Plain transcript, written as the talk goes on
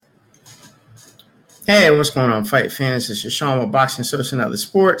Hey, what's going on, fight fans? This is Sean with Boxing Social and Other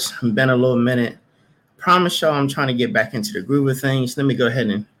Sports. It's been a little minute. Promise y'all I'm trying to get back into the groove of things. Let me go ahead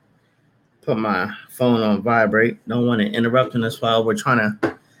and put my phone on vibrate. Don't want to interrupt us while we're trying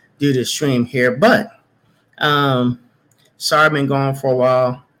to do this stream here. But sorry I've been gone for a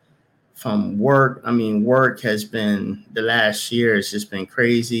while from work. Work has been, the last year has just been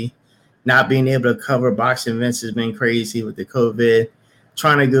crazy. Not being able to cover boxing events has been crazy with the COVID.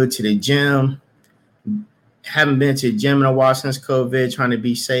 Trying to go to the gym. Haven't been to the gym in a while since COVID, trying to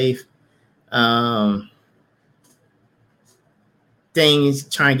be safe. Things,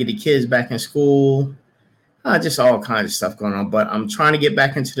 trying to get the kids back in school. Just all kinds of stuff going on. But I'm trying to get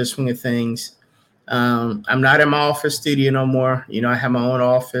back into the swing of things. I'm not in my office studio no more. I have my own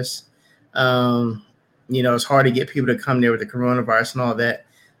office. It's hard to get people to come there with the coronavirus and all that.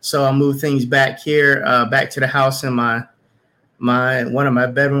 So I moved things back here, back to the house in my one of my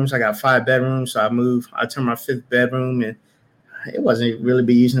bedrooms. I got 5 bedrooms, so I turned my 5th bedroom, and it wasn't really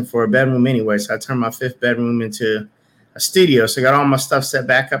be using it for a bedroom anyway, so I turned my 5th bedroom into a studio. So I got all my stuff set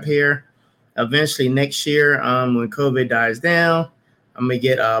back up here. Eventually next year, when COVID dies down, I'm gonna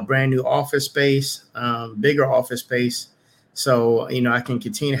get a brand new office space, bigger office space, so I can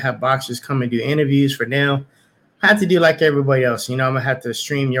continue to have boxers come and do interviews. For now, I have to do like everybody else. I'm gonna have to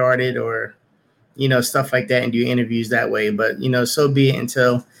StreamYard it or stuff like that and do interviews that way. But, so be it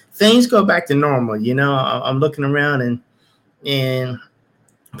until things go back to normal. I'm looking around and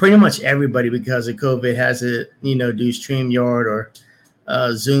pretty much everybody, because of COVID, has to, do StreamYard or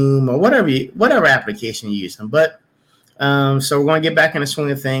Zoom or whatever application you use them. But so we're going to get back in the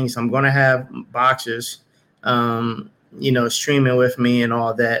swing of things. I'm going to have boxers, streaming with me and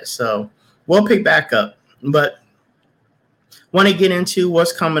all that. So we'll pick back up. But want to get into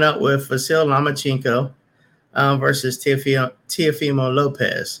what's coming up with Vasyl Lomachenko versus Teofimo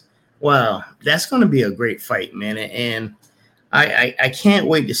Lopez. Wow, that's going to be a great fight, man. And I can't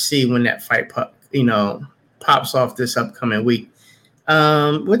wait to see when that fight pops off this upcoming week.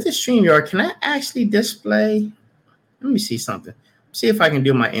 With the StreamYard, can I actually display? Let me see something. See if I can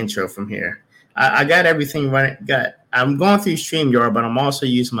do my intro from here. I got everything running. I'm going through StreamYard, but I'm also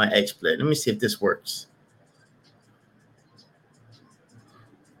using my XSplit. Let me see if this works.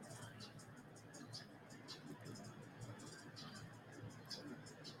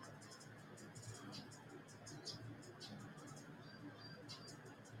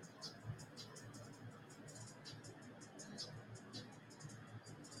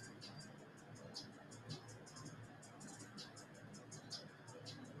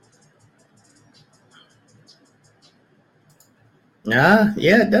 Yeah,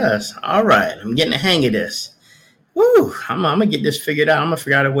 it does. All right, I'm getting the hang of this. Woo! I'm gonna get this figured out. I'm gonna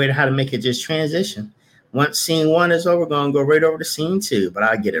figure out a way to how to make it just transition. Once scene 1 is over, we're gonna go right over to scene 2. But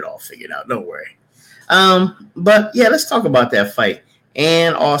I'll get it all figured out. Don't worry. But yeah, let's talk about that fight,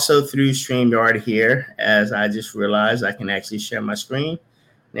 and also through StreamYard here. As I just realized, I can actually share my screen.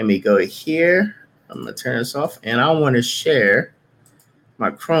 Let me go here. I'm gonna turn this off, and I want to share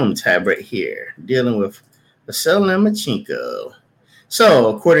my Chrome tab right here, dealing with Vasyl Lomachenko.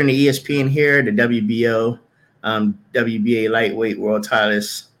 So, according to ESPN here, the WBO, WBA lightweight world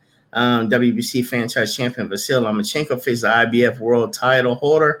titleist, WBC franchise champion Vasyl Lomachenko faces the IBF world title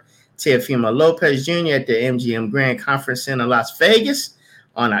holder Teofimo Lopez Jr. at the MGM Grand Conference Center in Las Vegas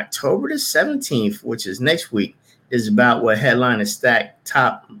on October the 17th, which is next week. This is about what headline is stacked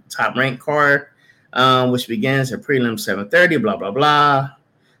top ranked card, which begins at prelim 7:30. Blah blah blah.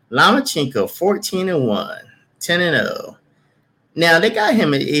 Lomachenko 14-1, 10-0. Now, they got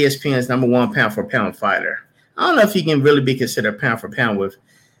him at ESPN's number 1 pound-for-pound fighter. I don't know if he can really be considered pound-for-pound with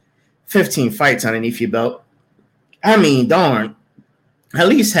 15 fights underneath your belt. I mean, darn, at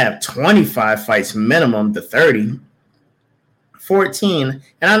least have 25 fights minimum to 30. 14,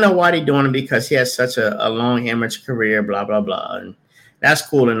 and I know why they're doing it, because he has such a long amateur career, blah, blah, blah. And that's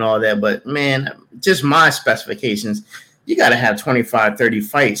cool and all that, but, man, just my specifications, you got to have 25, 30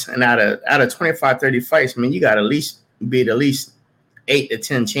 fights. And out of 25, 30 fights, I mean, you got to at least beat at least 8 to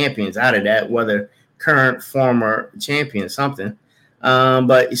 10 champions out of that, whether current, former champion, something.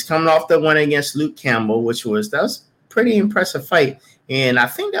 But he's coming off the win against Luke Campbell, that was a pretty impressive fight. And I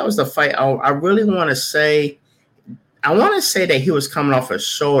think that was the fight I really want to say. I want to say that he was coming off a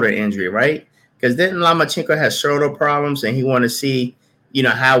shoulder injury, right? Because didn't Lomachenko have shoulder problems, and he wanted to see,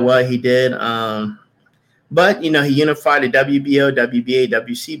 how well he did. But, he unified the WBO, WBA,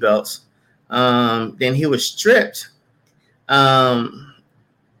 WC belts. Then he was stripped. And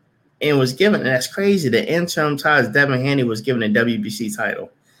was given, and that's crazy, the interim title, Devin Haney was given a WBC title.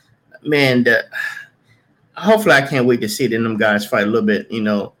 Man, hopefully I can't wait to see them guys fight a little bit,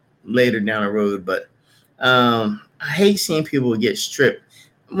 later down the road. But I hate seeing people get stripped.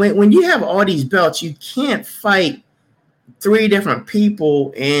 When you have all these belts, you can't fight 3 different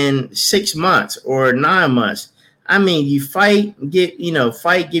people in 6 months or 9 months. I mean, you fight, give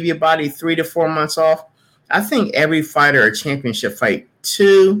your body 3 to 4 months off. I think every fighter or championship fight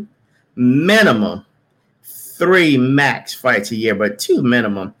 2 minimum, 3 max fights a year, but 2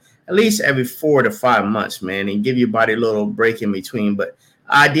 minimum, at least every 4 to 5 months, man, and give your body a little break in between. But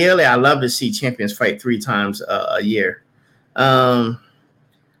ideally, I love to see champions fight 3 times a year.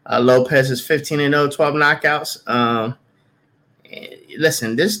 Lopez is 15-0, 12 knockouts.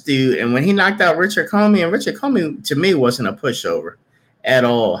 Listen, this dude, and when he knocked out Richard Comey, and Richard Comey to me wasn't a pushover at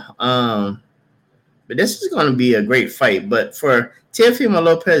all. But this is going to be a great fight. But for Teofimo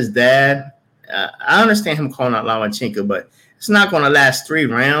Lopez's dad, I understand him calling out Lomachenko, but it's not going to last 3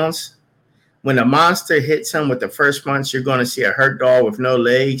 rounds. When the monster hits him with the first punch, you're going to see a hurt dog with no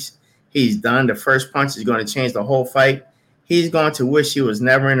legs. He's done. The first punch is going to change the whole fight. He's going to wish he was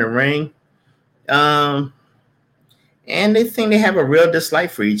never in the ring. And they think they have a real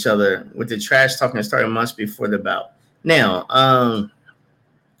dislike for each other with the trash talking starting months before the bout. Now,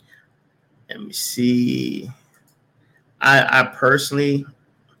 let me see. I personally,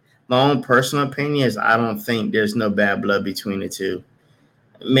 my own personal opinion is I don't think there's no bad blood between the two.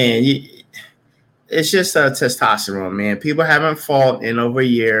 Man, it's just testosterone, man. People haven't fought in over a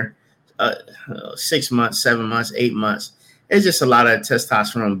year, 6 months, 7 months, 8 months. It's just a lot of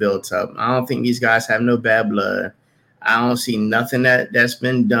testosterone built up. I don't think these guys have no bad blood. I don't see nothing that's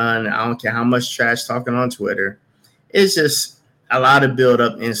been done. I don't care how much trash talking on Twitter. It's just a lot of build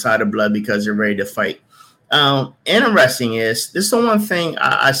up inside the blood because they're ready to fight. Interesting is, this is the one thing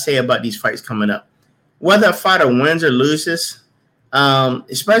I say about these fights coming up. Whether a fighter wins or loses,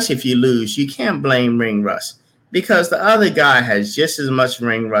 especially if you lose, you can't blame ring rust because the other guy has just as much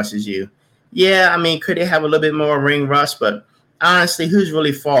ring rust as you. Yeah, I mean, could they have a little bit more ring rust? But honestly, who's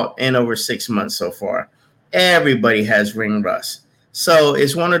really fought in over 6 months so far? Everybody has ring rust. So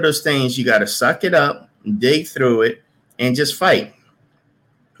it's one of those things you got to suck it up, dig through it, and just fight.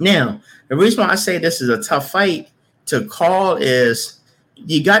 Now, the reason why I say this is a tough fight to call is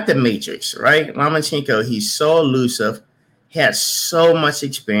you got the Matrix, right? Lomachenko, he's so elusive. He has so much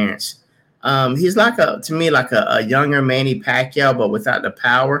experience. He's to me, like a younger Manny Pacquiao, but without the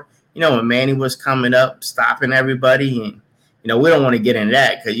power. When Manny was coming up, stopping everybody, and we don't want to get into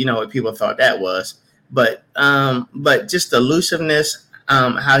that because what people thought that was. But just the elusiveness,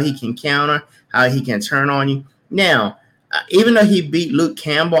 how he can counter, how he can turn on you. Now, even though he beat Luke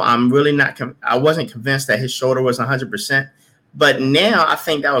Campbell, I wasn't convinced that his shoulder was 100%. But now I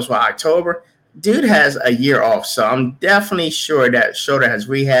think that was October. Dude has a year off, so I'm definitely sure that shoulder has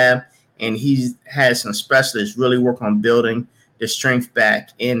rehab, and he's had some specialists really work on building the strength back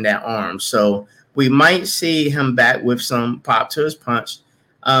in that arm. So we might see him back with some pop to his punch.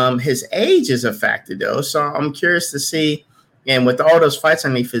 His age is a factor, though, so I'm curious to see. And with all those fights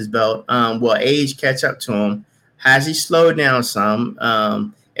underneath his belt, will age catch up to him? Has he slowed down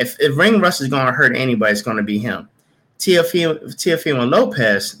some? If ring rust is going to hurt anybody, it's going to be him. Teofimo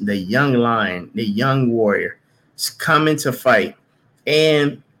Lopez, the young lion, the young warrior, is coming to fight,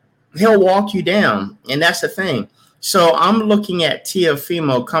 and he'll walk you down, and that's the thing. So I'm looking at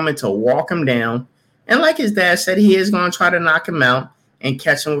Teofimo coming to walk him down, and like his dad said, he is going to try to knock him out and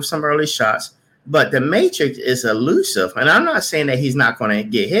catch him with some early shots. But the Matrix is elusive, and I'm not saying that he's not going to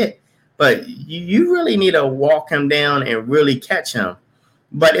get hit, but you really need to walk him down and really catch him.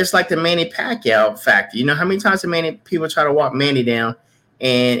 But it's like the Manny Pacquiao factor. How many times people try to walk Manny down,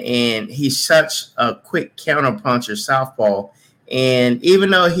 and he's such a quick counter puncher, southpaw. And even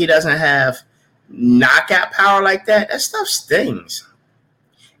though he doesn't have knockout power like that, that stuff stings.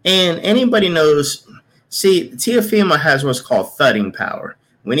 And anybody knows, see, Teofimo has what's called thudding power.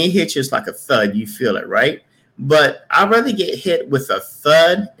 When he hits you, it's like a thud. You feel it, right? But I'd rather get hit with a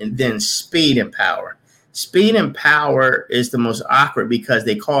thud and then speed and power. Speed and power is the most awkward because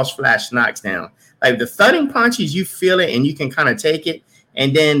they cause flash knockdown. Like the thudding punches, you feel it and you can kind of take it.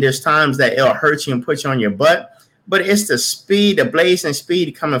 And then there's times that it'll hurt you and put you on your butt. But it's the speed, the blazing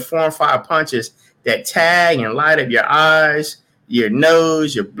speed coming 4 or 5 punches that tag and light up your eyes, your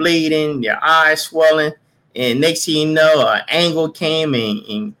nose, you're bleeding, your eyes swelling. And next thing you know, an angle came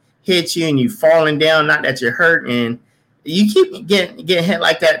and hit you and you falling down, not that you're hurt. And you keep getting hit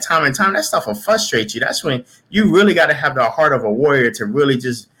like that time and time. That stuff will frustrate you. That's when you really got to have the heart of a warrior to really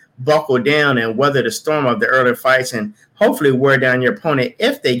just buckle down and weather the storm of the early fights and hopefully wear down your opponent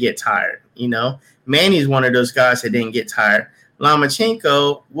if they get tired. Manny's one of those guys that didn't get tired.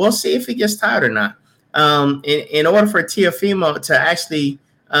 Lomachenko, we'll see if he gets tired or not. In order for Teofimo to actually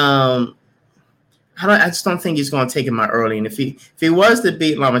I just don't think he's going to take him out early. And if he was to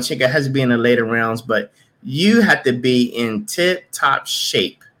beat Lomachenko, it has to be in the later rounds. But you have to be in tip-top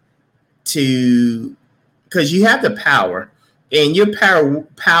shape because you have the power, and your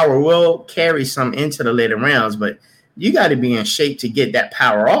power will carry some into the later rounds. But you got to be in shape to get that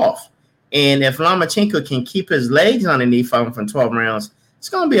power off. And if Lomachenko can keep his legs underneath him from 12 rounds, it's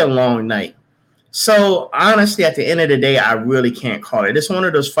going to be a long night. So honestly, at the end of the day, I really can't call it. It's one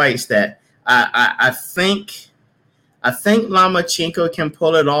of those fights that I think Lomachenko can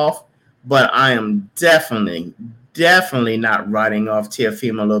pull it off, but I am definitely not writing off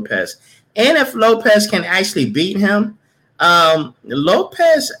Teofimo Lopez. And if Lopez can actually beat him,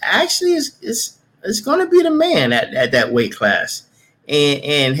 Lopez actually is going to be the man at that weight class.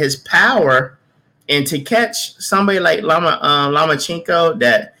 And his power, and to catch somebody like Lomachenko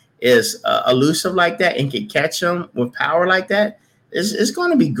that is elusive like that and can catch him with power like that, it's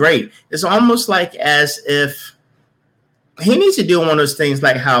going to be great. It's almost like as if he needs to do one of those things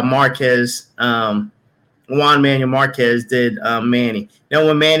like how Juan Manuel Marquez did Manny. You know,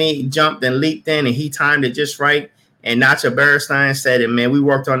 when Manny jumped and leaped in and he timed it just right, and Nacho Beristain said it, man, we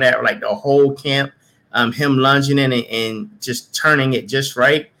worked on that like the whole camp, him lunging in and just turning it just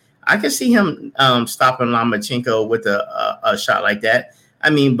right. I can see him stopping Lomachenko with a shot like that. I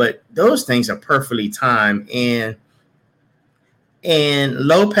mean, but those things are perfectly timed, and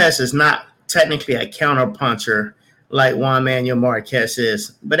Lopez is not technically a counter puncher like Juan Manuel Marquez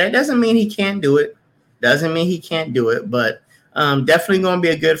is, but that doesn't mean he can't do it. But definitely going to be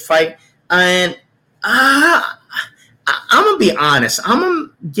a good fight. And I'm going to be honest. I'm going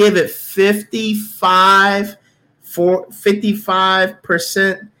to give it 55% for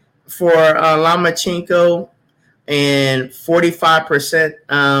Lomachenko and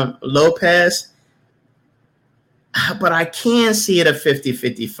 45% Lopez. But I can see it a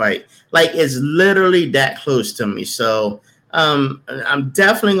 50-50 fight. Like, it's literally that close to me. So I'm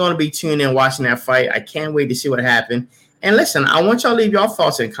definitely going to be tuned in watching that fight. I can't wait to see what happened. And listen, I want y'all to leave your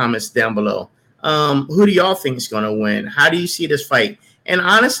thoughts and comments down below. Who do y'all think is going to win? How do you see this fight? And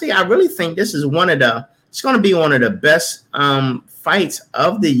honestly, I really think this is it's going to be one of the best fights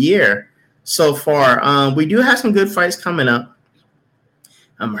of the year so far. We do have some good fights coming up.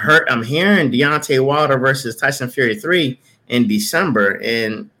 I'm hearing Deontay Wilder versus Tyson Fury 3 in December,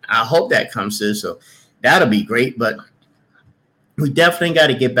 and I hope that comes through. So that'll be great. But we definitely got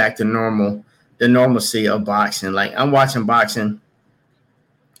to get back to the normalcy of boxing. Like, I'm watching boxing,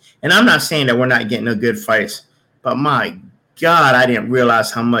 and I'm not saying that we're not getting no good fights, but my God, I didn't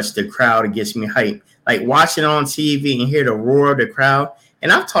realize how much the crowd gets me hyped. Like, watching on TV and hear the roar of the crowd.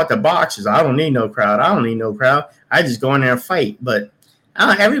 And I've talked to boxers, I don't need no crowd. I just go in there and fight. But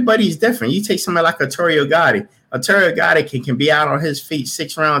everybody's different. You take somebody like Arturo Gatti. Arturo Gatti can be out on his feet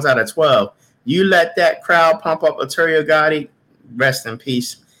 6 rounds out of 12. You let that crowd pump up Arturo Gatti, rest in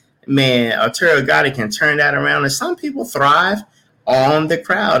peace. Man, Arturo Gatti can turn that around. And some people thrive on the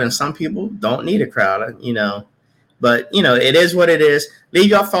crowd, and some people don't need a crowd, you know. But, you know, it is what it is.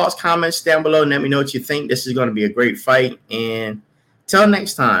 Leave your thoughts, comments down below, and let me know what you think. This is going to be a great fight. And till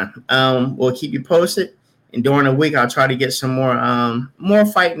next time, we'll keep you posted. And during the week, I'll try to get some more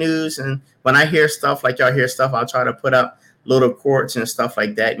fight news. And when I hear stuff like y'all hear stuff, I'll try to put up little quotes and stuff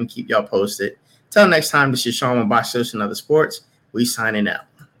like that and keep y'all posted. Till next time, this is Sean with Box Social and Other Sports. We signing out.